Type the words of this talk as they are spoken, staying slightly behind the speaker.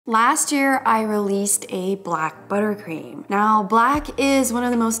Last year, I released a black buttercream. Now, black is one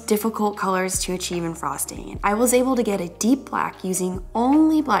of the most difficult colors to achieve in frosting. I was able to get a deep black using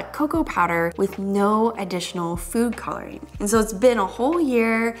only black cocoa powder with no additional food coloring. And so it's been a whole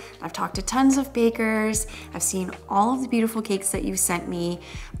year. I've talked to tons of bakers. I've seen all of the beautiful cakes that you sent me,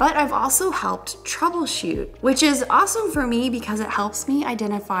 but I've also helped troubleshoot, which is awesome for me because it helps me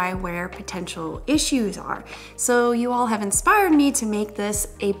identify where potential issues are. So you all have inspired me to make this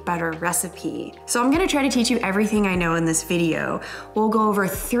a better recipe. So I'm gonna try to teach you everything I know in this video. We'll go over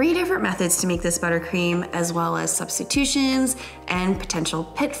 3 different methods to make this buttercream, as well as substitutions and potential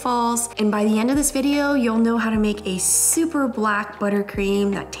pitfalls. And by the end of this video, you'll know how to make a super black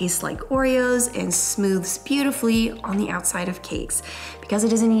buttercream that tastes like Oreos and smooths beautifully on the outside of cakes. Because it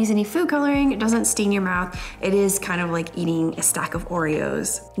doesn't use any food coloring, it doesn't stain your mouth, it is kind of like eating a stack of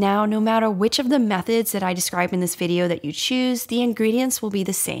Oreos. Now, no matter which of the methods that I describe in this video that you choose, the ingredients will be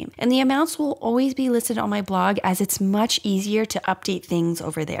the same. And the amounts will always be listed on my blog, as it's much easier to update things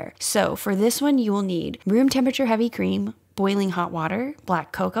over there. So for this one, you will need room temperature heavy cream, boiling hot water,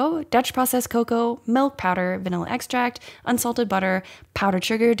 black cocoa, Dutch processed cocoa, milk powder, vanilla extract, unsalted butter, powdered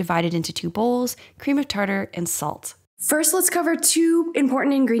sugar divided into 2 bowls, cream of tartar, and salt. First, let's cover 2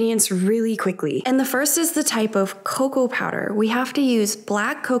 important ingredients really quickly. And the first is the type of cocoa powder. We have to use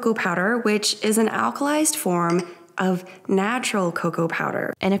black cocoa powder, which is an alkalized form of natural cocoa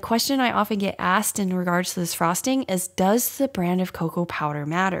powder. And a question I often get asked in regards to this frosting is, does the brand of cocoa powder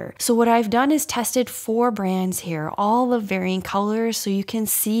matter? So what I've done is tested 4 brands here, all of varying colors, so you can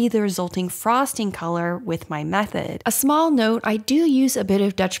see the resulting frosting color with my method. A small note, I do use a bit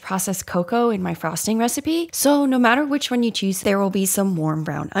of Dutch processed cocoa in my frosting recipe, so no matter which one you choose, there will be some warm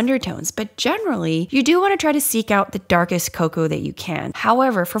brown undertones, but generally, you do want to try to seek out the darkest cocoa that you can.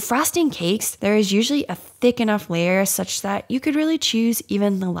 However, for frosting cakes, there is usually a thick enough layer such that you could really choose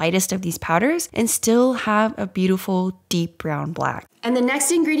even the lightest of these powders and still have a beautiful deep brown black. And the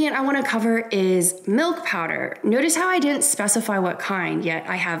next ingredient I want to cover is milk powder. Notice how I didn't specify what kind, yet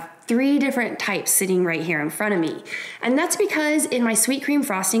I have 3 different types sitting right here in front of me. And that's because in my sweet cream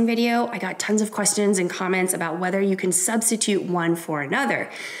frosting video, I got tons of questions and comments about whether you can substitute one for another.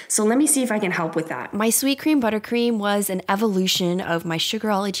 So let me see if I can help with that. My sweet cream buttercream was an evolution of my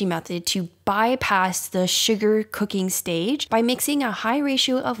sugarology method to bypass the sugar cooking stage by mixing a high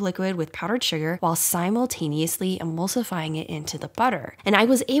ratio of liquid with powdered sugar while simultaneously emulsifying it into the butter. And I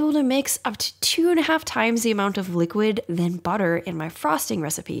was able to mix up to 2.5 times the amount of liquid than butter in my frosting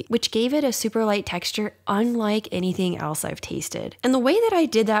recipe, which gave it a super light texture unlike anything else I've tasted. And the way that I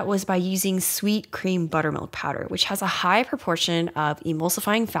did that was by using sweet cream buttermilk powder, which has a high proportion of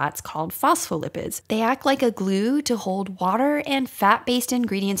emulsifying fats called phospholipids. They act like a glue to hold water and fat-based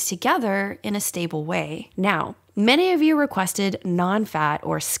ingredients together in a stable way. Now, many of you requested non-fat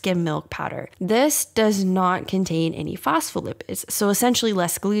or skim milk powder. This does not contain any phospholipids, so essentially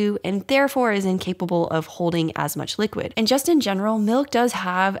less glue, and therefore is incapable of holding as much liquid. And just in general, milk does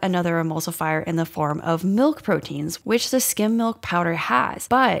have another emulsifier in the form of milk proteins, which the skim milk powder has,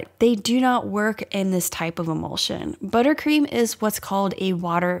 but they do not work in this type of emulsion. Buttercream is what's called a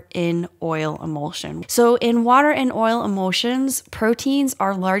water in oil emulsion. So in water and oil emulsions, proteins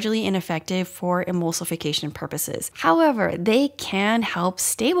are largely ineffective for emulsification purposes. However, they can help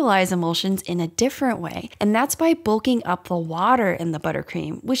stabilize emulsions in a different way, and that's by bulking up the water in the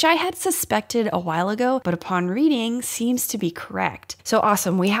buttercream, which I had suspected a while ago, but upon reading seems to be correct. So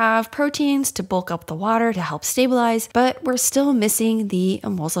awesome, we have proteins to bulk up the water to help stabilize, but we're still missing the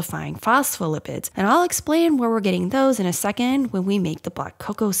emulsifying phospholipids, and I'll explain where we're getting those in a second when we make the black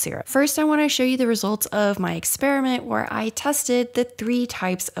cocoa syrup. First, I want to show you the results of my experiment where I tested the 3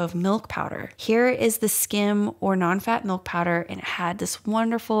 types of milk powder. Here is the skim or non-fat milk powder, and it had this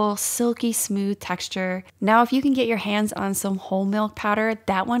wonderful silky smooth texture. Now if you can get your hands on some whole milk powder,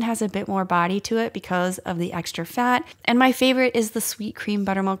 that one has a bit more body to it because of the extra fat. And my favorite is the sweet cream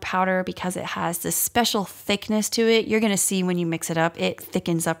buttermilk powder because it has this special thickness to it. You're gonna see when you mix it up, it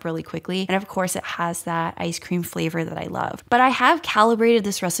thickens up really quickly, and of course it has that ice cream flavor that I love. But I have calibrated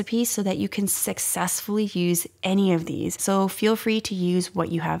this recipe so that you can successfully use any of these, so feel free to use what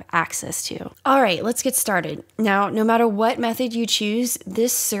you have access to. All right, let's get started. Now, no matter what method you choose,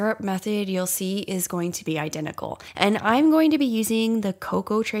 this syrup method you'll see is going to be identical. And I'm going to be using the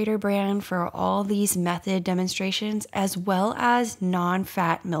Cocoa Trader brand for all these method demonstrations, as well as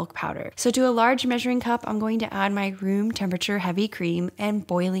non-fat milk powder. So to a large measuring cup, I'm going to add my room temperature heavy cream and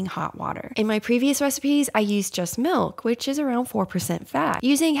boiling hot water. In my previous recipes, I used just milk, which is around 4% fat.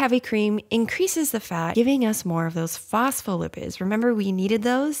 Using heavy cream increases the fat, giving us more of those phospholipids. Remember, we needed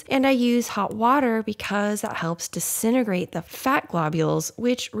those. And I use hot water because that helps disintegrate the fat globules,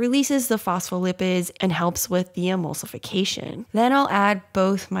 which releases the phospholipids and helps with the emulsification. Then I'll add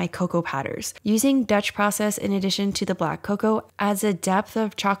both my cocoa powders. Using Dutch process in addition to the black cocoa adds a depth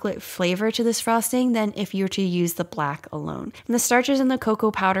of chocolate flavor to this frosting than if you were to use the black alone. And the starches in the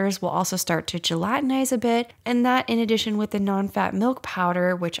cocoa powders will also start to gelatinize a bit, and that in addition with the non-fat milk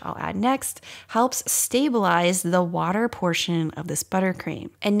powder, which I'll add next, helps stabilize the water portion of this buttercream.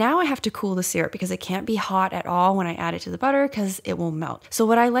 And now I have to cool the syrup because it can't be hot at all when I add it to the butter because it will melt. So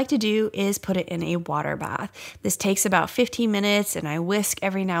what I like to do is put it in a water bath. This takes about 15 minutes and I whisk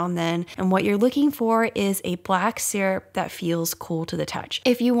every now and then. And what you're looking for is a black syrup that feels cool to the touch.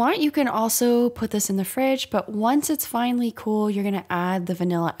 If you want, you can also put this in the fridge, but once it's finally cool, you're gonna add the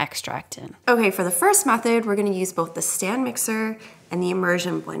vanilla extract in. Okay, for the first method, we're gonna use both the stand mixer and the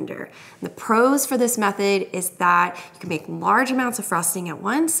immersion blender. The pros for this method is that you can make large amounts of frosting at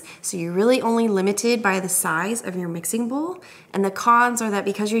once, so you're really only limited by the size of your mixing bowl. And the cons are that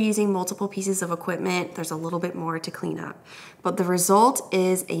because you're using multiple pieces of equipment, there's a little bit more to clean up. But the result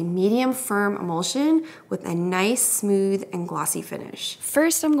is a medium firm emulsion with a nice, smooth, and glossy finish.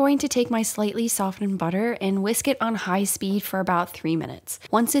 First, I'm going to take my slightly softened butter and whisk it on high speed for about 3 minutes.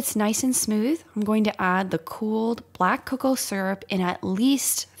 Once it's nice and smooth, I'm going to add the cooled black cocoa syrup in at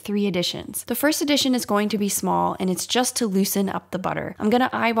least 3 additions. The first addition is going to be small and it's just to loosen up the butter. I'm gonna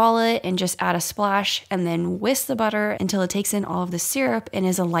eyeball it and just add a splash and then whisk the butter until it takes in all of the syrup and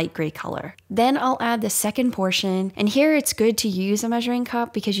is a light gray color. Then I'll add the second portion, and here it's good to use a measuring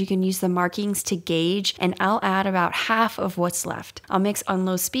cup because you can use the markings to gauge, and I'll add about half of what's left. I'll mix on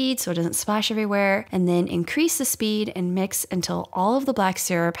low speed so it doesn't splash everywhere, and then increase the speed and mix until all of the black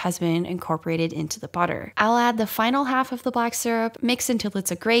syrup has been incorporated into the butter. I'll add the final half of the black syrup, mix until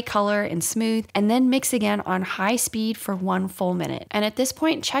it's a gray color and smooth, and then mix again on high speed for 1 full minute. And at this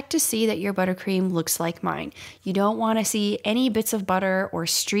point, check to see that your buttercream looks like mine. You don't want to see any bits of butter or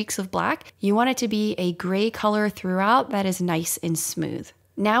streaks of black. You want it to be a gray color throughout that is nice and smooth.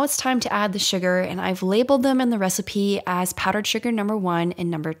 Now it's time to add the sugar, and I've labeled them in the recipe as powdered sugar number 1 and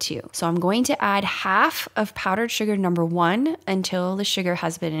number 2. So I'm going to add half of powdered sugar number 1 until the sugar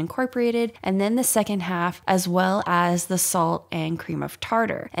has been incorporated, and then the second half as well as the salt and cream of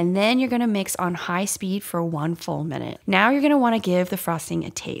tartar. And then you're gonna mix on high speed for 1 full minute. Now you're gonna wanna give the frosting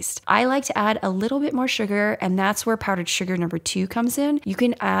a taste. I like to add a little bit more sugar, and that's where powdered sugar number 2 comes in. You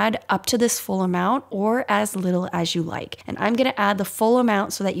can add up to this full amount or as little as you like. And I'm gonna add the full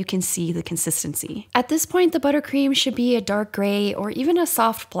amount so that you can see the consistency. At this point, the buttercream should be a dark gray or even a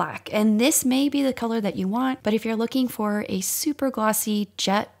soft black, and this may be the color that you want, but if you're looking for a super glossy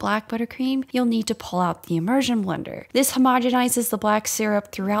jet black buttercream, you'll need to pull out the immersion blender. This homogenizes the black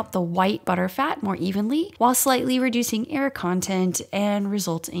syrup throughout the white butter fat more evenly, while slightly reducing air content and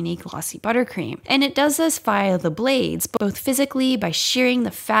results in a glossy buttercream. And it does this via the blades, both physically by shearing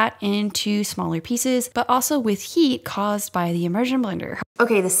the fat into smaller pieces, but also with heat caused by the immersion blender.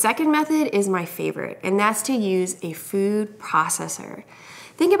 Okay, the second method is my favorite, and that's to use a food processor.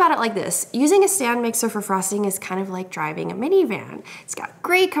 Think about it like this. Using a stand mixer for frosting is kind of like driving a minivan. It's got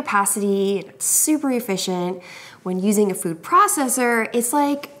great capacity, and it's super efficient. When using a food processor, it's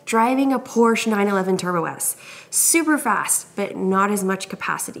like driving a Porsche 911 Turbo S. Super fast, but not as much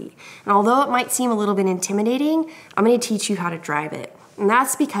capacity. And although it might seem a little bit intimidating, I'm gonna teach you how to drive it. And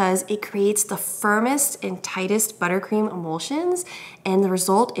that's because it creates the firmest and tightest buttercream emulsions, and the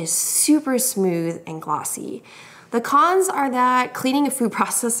result is super smooth and glossy. The cons are that cleaning a food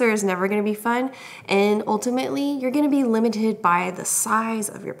processor is never gonna be fun, and ultimately, you're gonna be limited by the size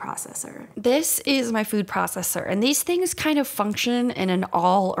of your processor. This is my food processor, and these things kind of function in an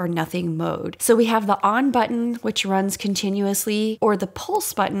all or nothing mode. So we have the on button, which runs continuously, or the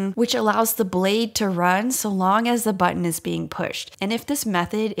pulse button, which allows the blade to run so long as the button is being pushed. And if this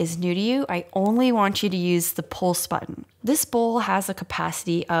method is new to you, I only want you to use the pulse button. This bowl has a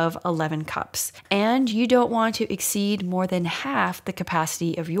capacity of 11 cups, and you don't want to exceed more than half the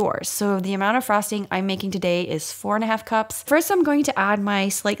capacity of yours. So the amount of frosting I'm making today is 4.5 cups. First, I'm going to add my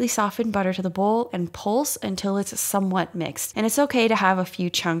slightly softened butter to the bowl and pulse until it's somewhat mixed. And it's okay to have a few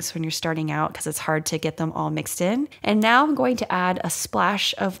chunks when you're starting out because it's hard to get them all mixed in. And now I'm going to add a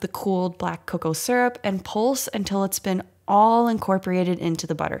splash of the cooled black cocoa syrup and pulse until it's been all incorporated into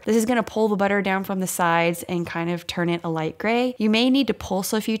the butter. This is gonna pull the butter down from the sides and kind of turn it a light gray. You may need to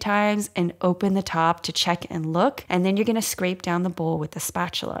pulse a few times and open the top to check and look, and then you're gonna scrape down the bowl with the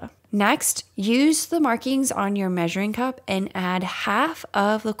spatula. Next, use the markings on your measuring cup and add half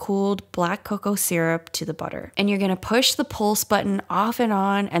of the cooled black cocoa syrup to the butter. And you're gonna push the pulse button off and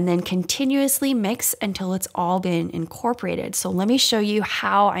on and then continuously mix until it's all been incorporated. So let me show you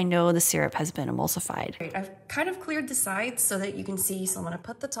how I know the syrup has been emulsified. Great. I've kind of cleared the sides so that you can see. So I'm gonna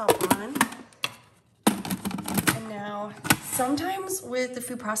put the top on. And now, sometimes with the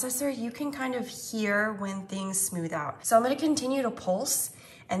food processor, you can kind of hear when things smooth out. So I'm gonna continue to pulse,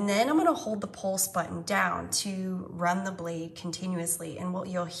 and then I'm gonna hold the pulse button down to run the blade continuously. And what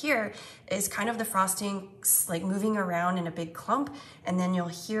you'll hear is kind of the frosting like moving around in a big clump, and then you'll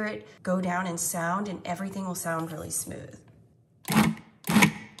hear it go down in sound, and everything will sound really smooth.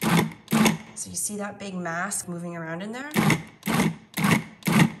 So you see that big mass moving around in there?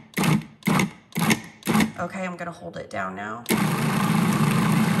 Okay, I'm gonna hold it down now.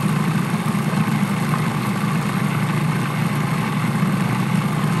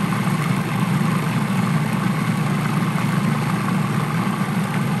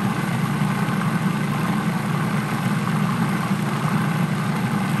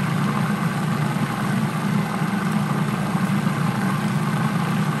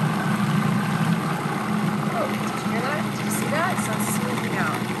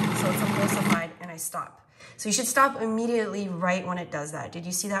 Stop. So you should stop immediately right when it does that. Did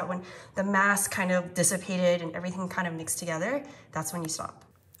you see that when the mass kind of dissipated and everything kind of mixed together? That's when you stop.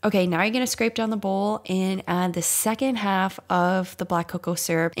 Okay, now you're gonna scrape down the bowl and add the second half of the black cocoa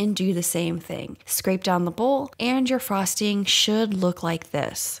syrup and do the same thing. Scrape down the bowl and your frosting should look like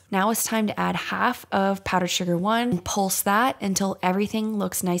this. Now it's time to add half of powdered sugar 1 and pulse that until everything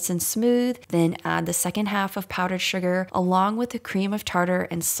looks nice and smooth. Then add the second half of powdered sugar along with the cream of tartar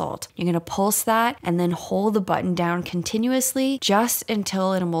and salt. You're gonna pulse that and then hold the button down continuously just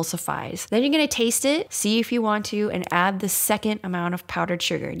until it emulsifies. Then you're gonna taste it, see if you want to, and add the second amount of powdered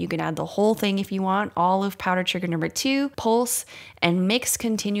sugar. You can add the whole thing if you want, all of powdered sugar number 2, pulse, and mix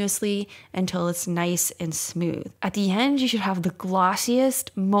continuously until it's nice and smooth. At the end, you should have the glossiest,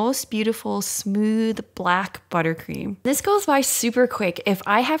 most beautiful, smooth black buttercream. This goes by super quick. If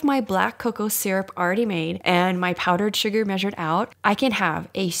I have my black cocoa syrup already made and my powdered sugar measured out, I can have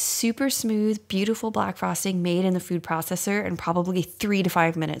a super smooth, beautiful black frosting made in the food processor in probably 3 to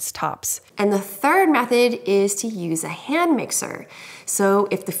 5 minutes tops. And the third method is to use a hand mixer. So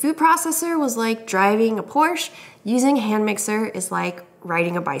if the food processor was like driving a Porsche, using a hand mixer is like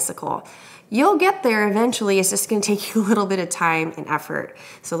riding a bicycle. You'll get there eventually, it's just gonna take you a little bit of time and effort.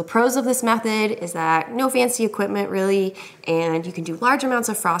 So the pros of this method is that no fancy equipment really, and you can do large amounts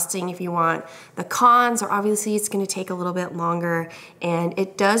of frosting if you want. The cons are obviously it's gonna take a little bit longer, and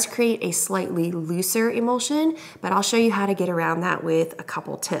it does create a slightly looser emulsion, but I'll show you how to get around that with a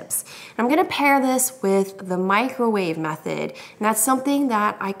couple tips. I'm gonna pair this with the microwave method, and that's something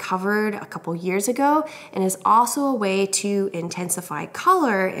that I covered a couple years ago, and is also a way to intensify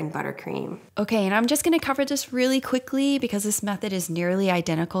color in buttercream. Okay, and I'm just gonna cover this really quickly because this method is nearly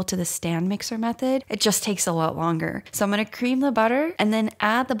identical to the stand mixer method. It just takes a lot longer. So I'm gonna cream the butter and then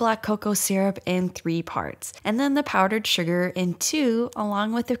add the black cocoa syrup in 3 parts, and then the powdered sugar in 2,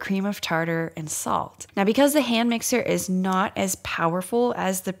 along with the cream of tartar and salt. Now, because the hand mixer is not as powerful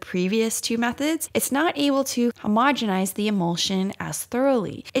as the previous 2 methods, it's not able to homogenize the emulsion as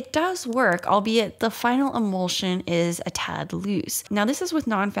thoroughly. It does work, albeit the final emulsion is a tad loose. Now, this is with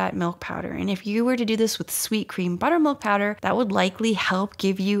non-fat milk powder, and if you were to do this with sweet cream buttermilk powder, that would likely help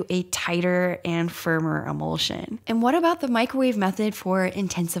give you a tighter and firmer emulsion. And what about the microwave method for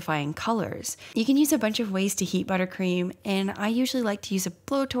intensifying colors? You can use a bunch of ways to heat buttercream, and I usually like to use a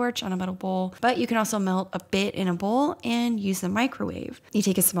blowtorch on a metal bowl, but you can also melt a bit in a bowl and use the microwave. You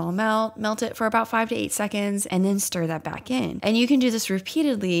take a small amount, melt it for about 5 to 8 seconds, and then stir that back in. And you can do this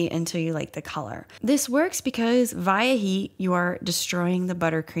repeatedly until you like the color. This works because via heat, you are destroying the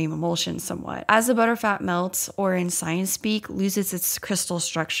buttercream emulsion somewhat. As the butterfat melts, or in science speak, loses its crystal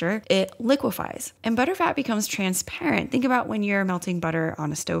structure, it liquefies. And butterfat becomes transparent. Think about when you're melting butter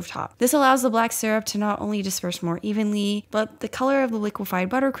on a stovetop. This allows the black syrup to not only disperse more evenly, but the color of the liquefied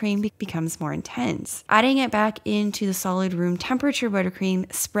buttercream becomes more intense. Adding it back into the solid room temperature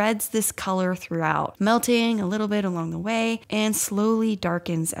buttercream spreads this color throughout, melting a little bit along the way and slowly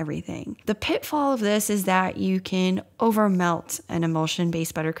darkens everything. The pitfall of this is that you can over melt an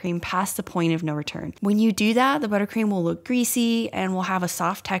emulsion-based buttercream past the point of no return. When you do that, the buttercream will look greasy and will have a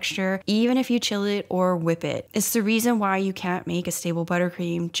soft texture, even if you chill it or whip it. It's the reason why you can't make a stable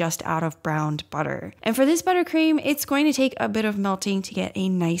buttercream just out of browned butter. And for this buttercream, it's going to take a bit of melting to get a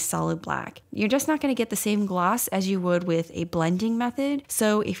nice solid black. You're just not going to get the same gloss as you would with a blending method.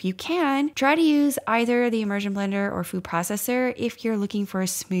 So if you can, try to use either the immersion blender or food processor if you're looking for a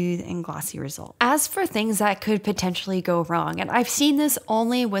smooth and glossy result. As for things that could potentially go wrong, and I've seen this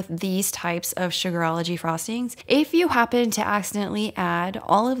only with these types of Sugarology frostings, if you happen to accidentally add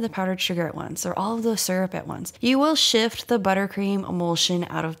all of the powdered sugar at once or all of the syrup at once, you will shift the buttercream emulsion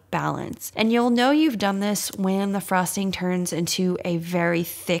out of balance. And you'll know you've done this when the frosting turns into a very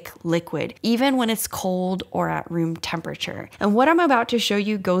thick liquid, even when it's cold or at room temperature. And what I'm about to show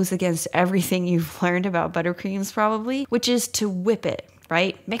you goes against everything you've learned about buttercreams probably, which is to whip it.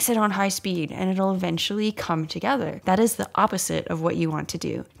 Right? Mix it on high speed and it'll eventually come together. That is the opposite of what you want to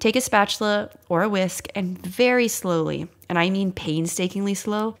do. Take a spatula or a whisk and very slowly, and I mean painstakingly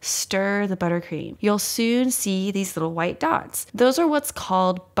slow, stir the buttercream. You'll soon see these little white dots. Those are what's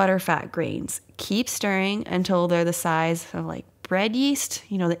called butterfat grains. Keep stirring until they're the size of like bread yeast,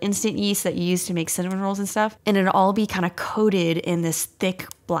 you know, the instant yeast that you use to make cinnamon rolls and stuff, and it'll all be kind of coated in this thick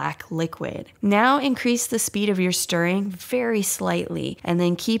black liquid. Now increase the speed of your stirring very slightly and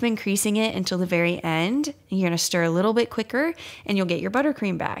then keep increasing it until the very end. You're gonna stir a little bit quicker and you'll get your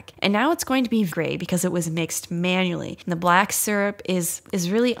buttercream back. And now it's going to be gray because it was mixed manually. And the black syrup is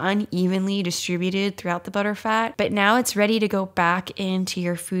really unevenly distributed throughout the butterfat, but now it's ready to go back into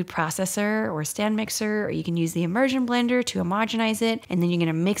your food processor or stand mixer, or you can use the immersion blender to homogenize it, and then you're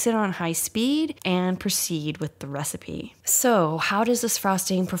gonna mix it on high speed and proceed with the recipe. So how does this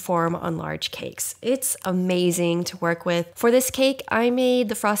frosting perform on large cakes? It's amazing to work with. For this cake, I made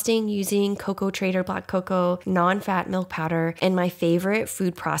the frosting using Cocoa Trader black cocoa, non-fat milk powder, and my favorite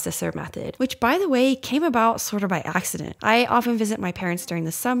food processor method, which by the way came about sort of by accident. I often visit my parents during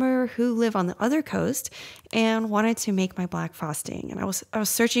the summer who live on the other coast and wanted to make my black frosting. And I was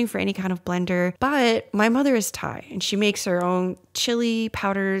searching for any kind of blender, but my mother is Thai and she makes her own chili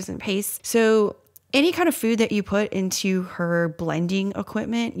powders and pastes. So any kind of food that you put into her blending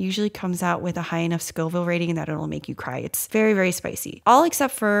equipment usually comes out with a high enough Scoville rating that it'll make you cry. It's very, very spicy. All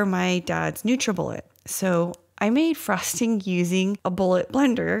except for my dad's NutriBullet. So I made frosting using a bullet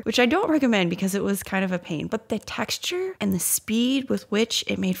blender, which I don't recommend because it was kind of a pain, but the texture and the speed with which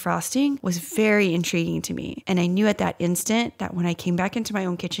it made frosting was very intriguing to me. And I knew at that instant that when I came back into my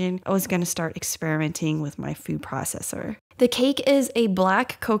own kitchen, I was gonna start experimenting with my food processor. The cake is a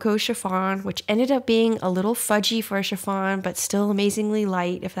black cocoa chiffon, which ended up being a little fudgy for a chiffon, but still amazingly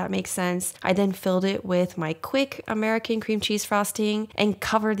light, if that makes sense. I then filled it with my quick American cream cheese frosting and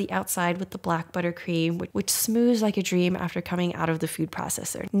covered the outside with the black buttercream, which smooths like a dream after coming out of the food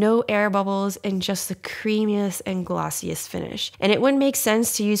processor. No air bubbles and just the creamiest and glossiest finish. And it wouldn't make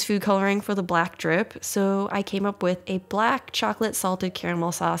sense to use food coloring for the black drip, so I came up with a black chocolate salted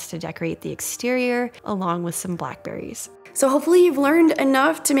caramel sauce to decorate the exterior, along with some blackberries. So hopefully you've learned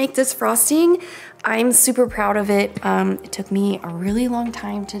enough to make this frosting. I'm super proud of it. It took me a really long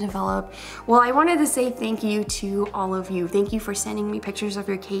time to develop. Well, I wanted to say thank you to all of you. Thank you for sending me pictures of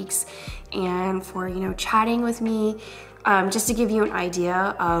your cakes and for, chatting with me. Just to give you an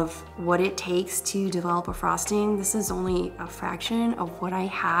idea of what it takes to develop a frosting, this is only a fraction of what I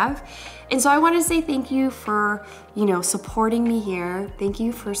have. And so I want to say thank you for, supporting me here. Thank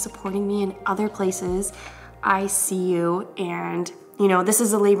you for supporting me in other places. I see you, and this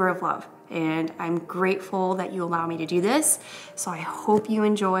is a labor of love, and I'm grateful that you allow me to do this. So I hope you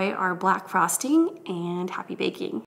enjoy our black frosting, and happy baking.